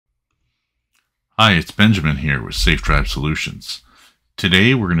Hi, it's Benjamin here with Safe Drive Solutions.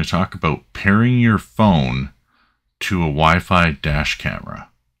 Today we're going to talk about pairing your phone to a Wi-Fi dash camera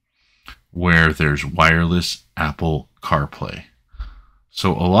where there's wireless Apple CarPlay.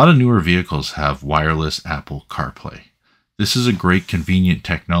 So a lot of newer vehicles have wireless Apple CarPlay. This is a great convenient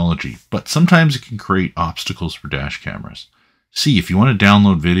technology, but sometimes it can create obstacles for dash cameras. See, if you want to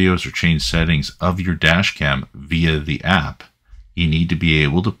download videos or change settings of your dash cam via the app, you need to be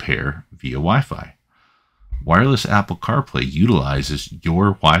able to pair via Wi-Fi. Wireless Apple CarPlay utilizes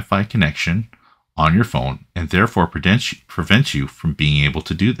your Wi-Fi connection on your phone and therefore prevents you from being able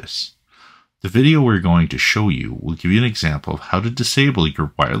to do this. The video we're going to show you will give you an example of how to disable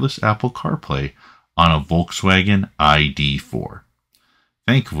your wireless Apple CarPlay on a Volkswagen ID4.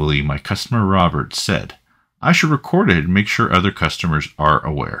 Thankfully, my customer Robert said, I should record it and make sure other customers are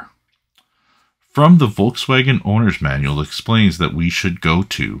aware. From the Volkswagen Owner's Manual, it explains that we should go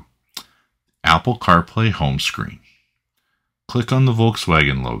to Apple CarPlay home screen. Click on the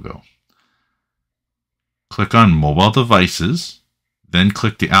Volkswagen logo. Click on Mobile Devices, then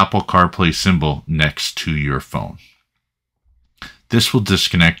click the Apple CarPlay symbol next to your phone. This will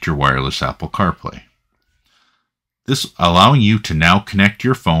disconnect your wireless Apple CarPlay. This allowing you to now connect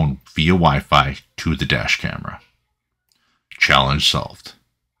your phone via Wi-Fi to the dash camera. Challenge solved.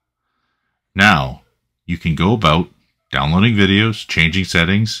 Now, you can go about downloading videos, changing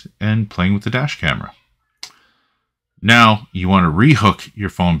settings, and playing with the dash camera. Now, you want to rehook your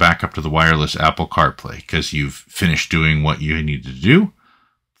phone back up to the wireless Apple CarPlay because you've finished doing what you needed to do.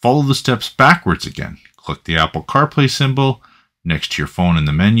 Follow the steps backwards again. Click the Apple CarPlay symbol next to your phone in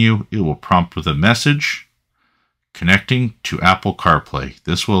the menu. It will prompt with a message connecting to Apple CarPlay.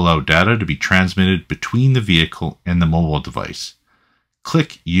 This will allow data to be transmitted between the vehicle and the mobile device.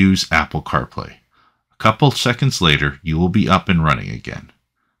 Click Use Apple CarPlay. A couple seconds later, you will be up and running again.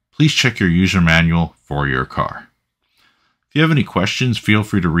 Please check your user manual for your car. If you have any questions, feel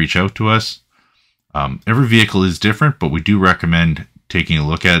free to reach out to us. Every vehicle is different, but we do recommend taking a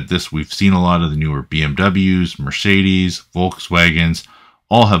look at this. We've seen a lot of the newer BMWs, Mercedes, Volkswagens,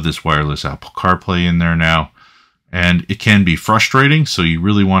 all have this wireless Apple CarPlay in there now. And it can be frustrating, so you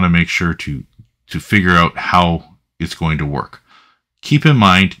really want to make sure to figure out how it's going to work. Keep in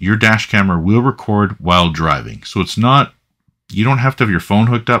mind, your dash camera will record while driving. So it's not, you don't have to have your phone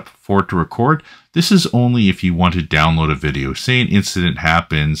hooked up for it to record. This is only if you want to download a video. Say an incident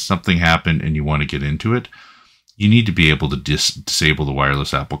happens, something happened, and you want to get into it. You need to be able to disable the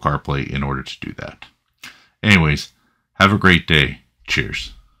wireless Apple CarPlay in order to do that. Anyways, have a great day.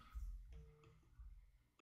 Cheers.